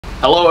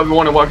Hello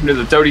everyone and welcome to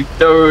the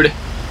 33rd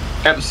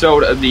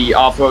episode of the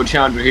off-road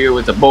challenge. We're here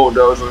with the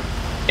Bulldozer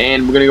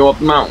and we're gonna go up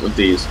the mountain with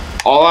these.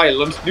 Alright,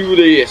 let's do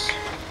this.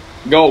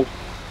 Go.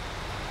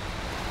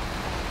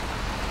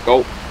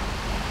 Go.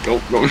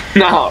 Go, go.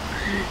 No.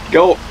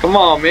 Go. Come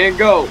on, man,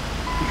 go.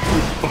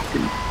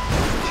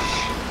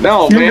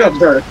 No,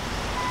 man.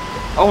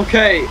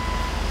 Okay.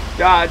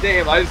 God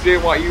damn, I just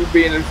didn't want you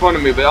being in front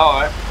of me, but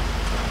alright.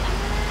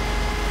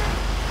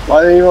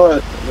 Why didn't you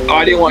want?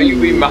 I didn't want you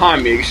being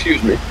behind me,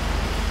 excuse me.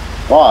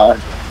 Why?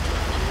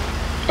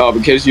 Oh,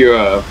 because you're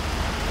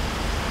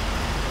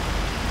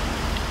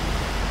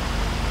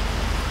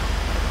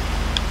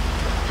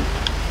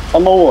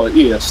I'm on.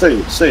 Yeah, say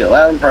it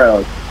loud and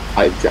proud.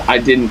 I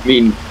didn't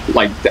mean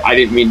like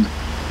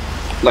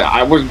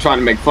I wasn't trying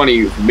to make fun of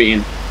you for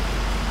being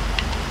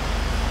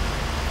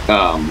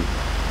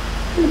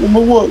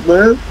What,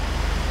 man?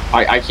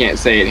 I can't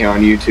say it here on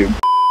YouTube.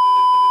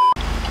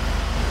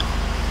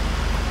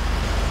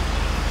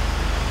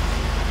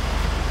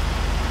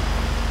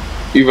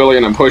 You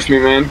really gonna push me,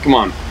 man? Come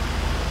on.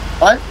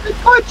 I didn't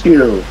touch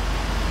you.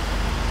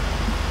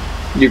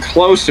 You're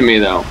close to me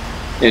though,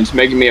 and it's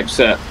making me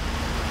upset.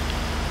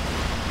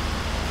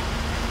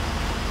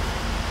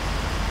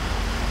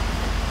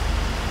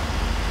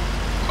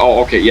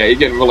 Oh, okay, yeah, you're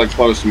getting really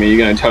close to me.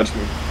 You're gonna touch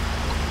me.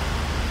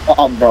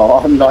 Oh, bro,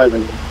 I'm not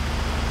even.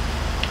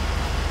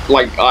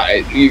 Like,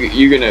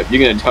 you're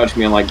gonna touch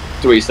me in like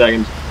 3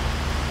 seconds.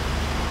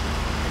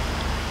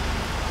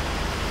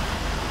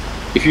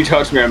 If you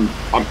touch me, I'm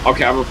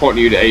okay. I'm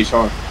reporting you to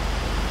HR.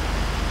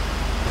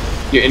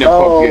 You're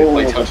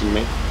inappropriately touching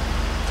me.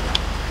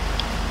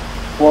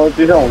 Well, if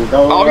you don't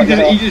go. Oh,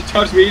 you just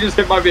touched me. You just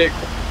hit my vehicle.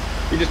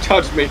 You just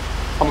touched me.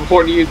 I'm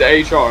reporting you to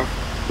HR.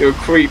 You're a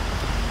creep.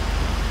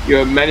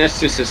 You're a menace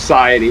to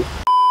society.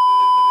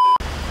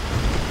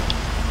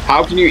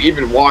 How can you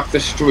even walk the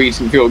streets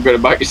and feel good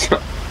about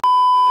yourself?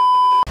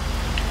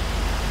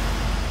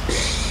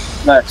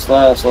 Next,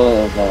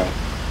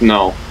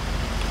 No.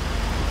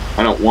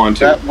 I don't want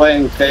to. That way,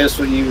 in case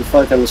when you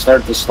fucking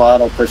start to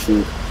slide, I'll push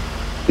you.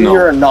 No.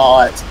 You're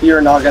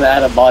not gonna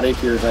add a body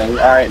to your thing.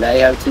 Alright, now you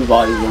have 2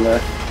 bodies in there.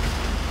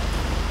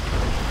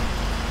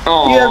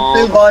 Aww. You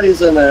have 2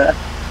 bodies in there.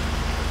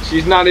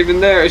 She's not even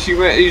there.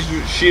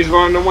 She's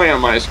running away on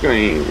my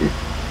screen.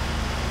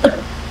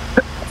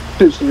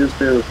 She is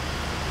too.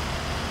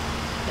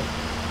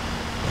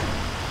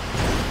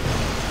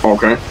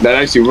 Okay, that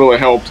actually really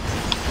helped.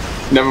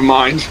 Never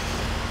mind.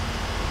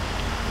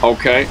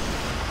 Okay.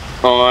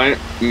 Alright,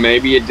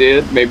 maybe it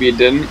did, maybe it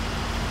didn't.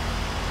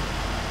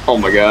 Oh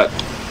my god.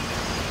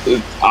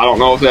 I don't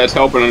know if that's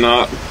helping or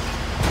not.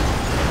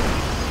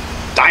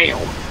 Damn!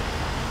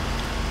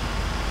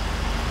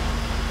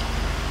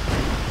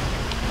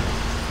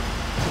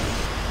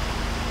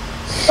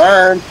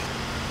 Turn.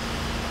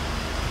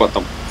 What the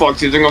fuck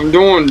do you think I'm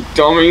doing,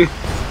 dummy?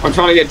 I'm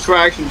trying to get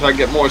traction so I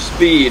get more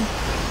speed.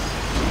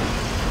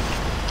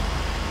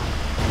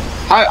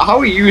 How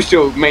are you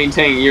still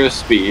maintaining your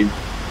speed?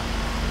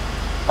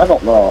 I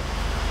don't know.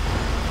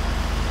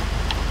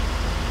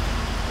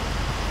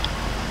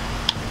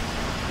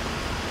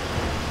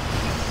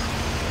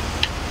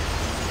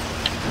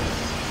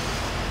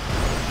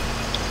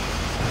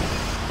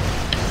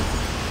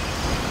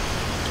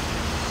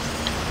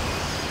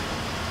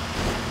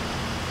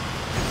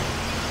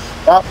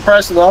 Stop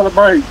pressing on the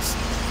brakes.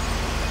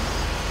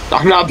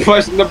 I'm not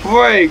pressing the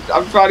brakes.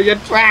 I'm trying to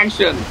get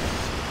traction.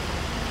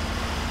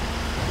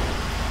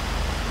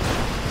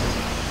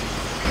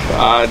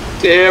 God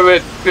damn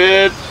it,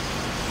 bitch.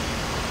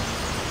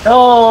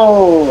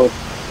 Go!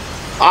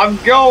 I'm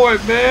going,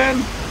 man.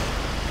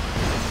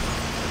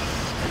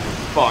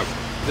 Fuck.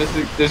 This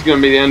is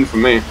gonna be the end for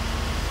me.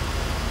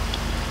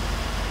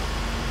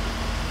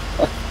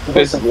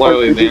 This is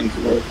literally the end for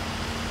me.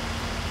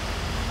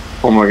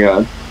 Oh my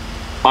god.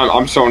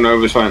 I'm so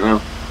nervous right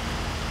now.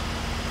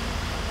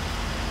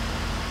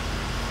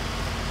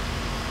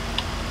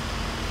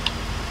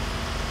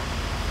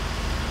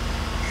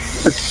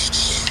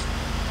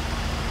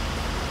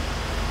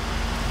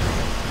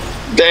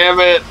 Damn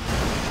it!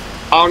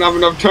 I don't have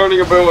enough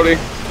turning ability.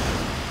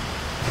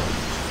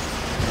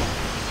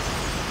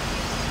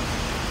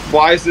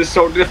 Why is this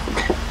so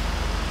difficult?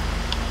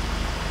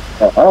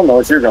 I don't know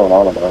what you're going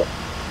on about.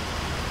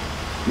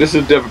 This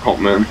is difficult,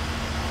 man.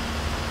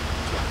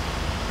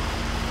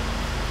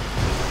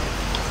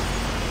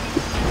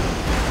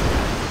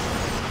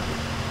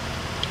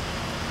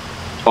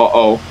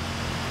 Uh-oh.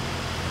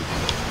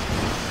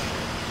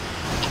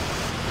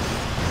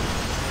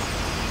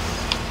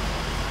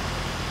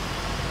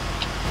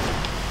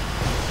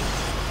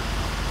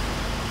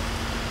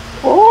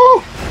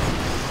 Oh!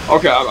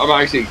 Okay, I'm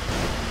actually...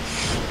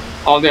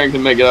 I don't think I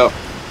can make it up.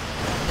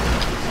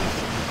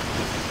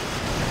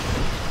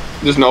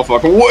 There's no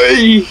fucking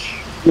way!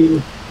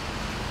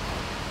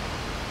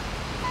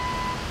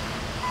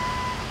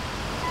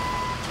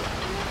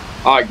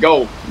 Alright,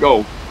 go,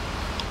 go.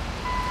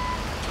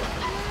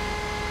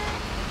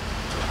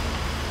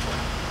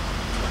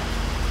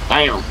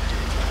 Damn.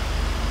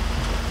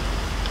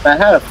 Man,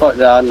 how the fuck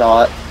did I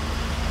not?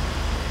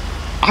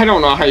 I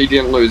don't know how you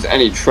didn't lose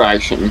any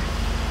traction.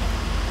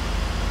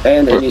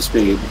 And any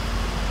speed.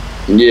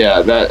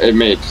 Yeah, that it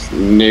makes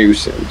no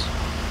sense.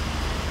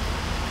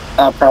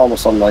 I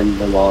promise I'm not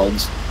using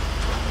mods.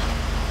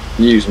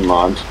 Using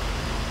mods.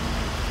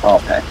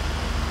 Okay.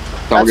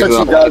 Don't That's get what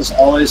you that guys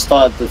always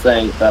thought to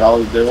think that I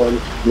was doing.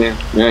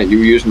 Yeah, you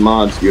were using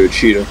mods, you're a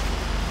cheater.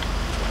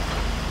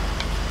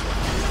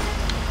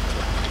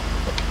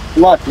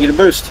 Come on, need a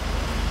boost.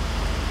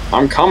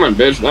 I'm coming,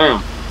 bitch,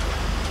 down.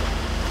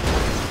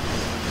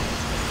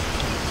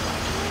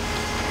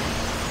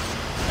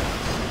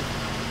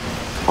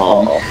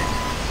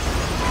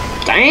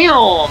 Damn!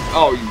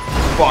 Oh, you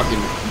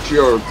fucking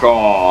jerk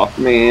off,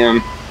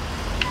 man.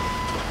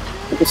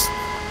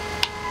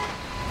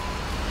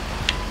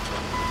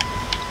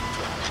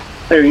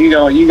 There you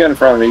go. You get in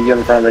front of me. You get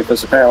in front of me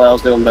because apparently I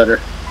was doing better.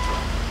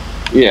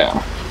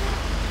 Yeah.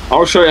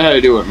 I'll show you how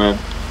to do it, man.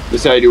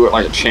 This is how you do it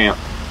like a champ.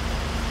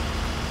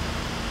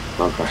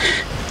 Okay.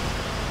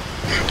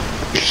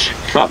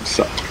 I'm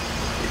sorry.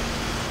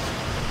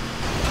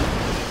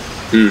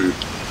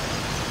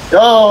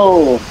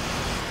 Go!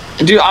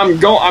 Dude,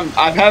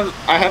 I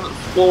haven't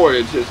floored.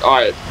 It's just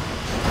alright.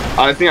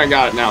 I think I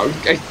got it now.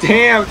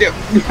 Damn,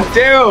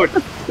 dude!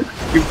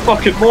 You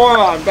fucking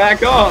moron!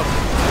 Back up!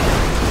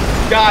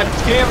 God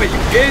damn it, you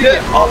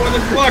idiot! Lower the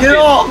bucket! Get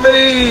off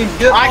me!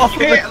 Get off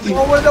me! I can't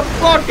lower the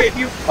bucket,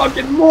 you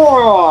fucking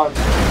moron!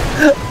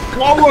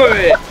 Lower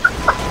it!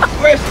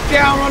 Press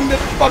down on the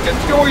fucking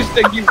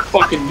joystick, you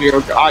fucking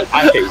jerk! I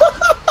hate you.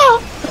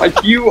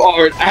 Like, you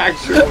are an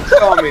actual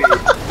dummy.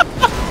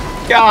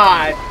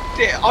 God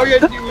damn, all you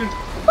have to do is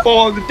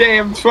follow the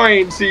damn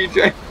train,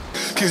 CJ.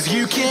 Cause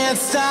you can't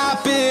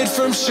stop it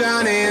from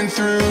shining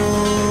through.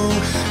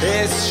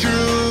 It's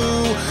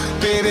true,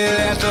 baby,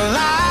 let the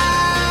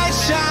light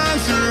shine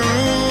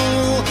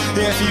through.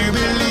 If you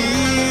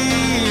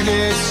believe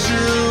it's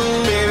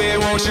true, baby,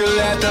 won't you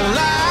let the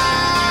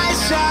light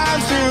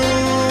shine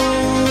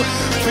through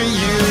for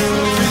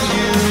you?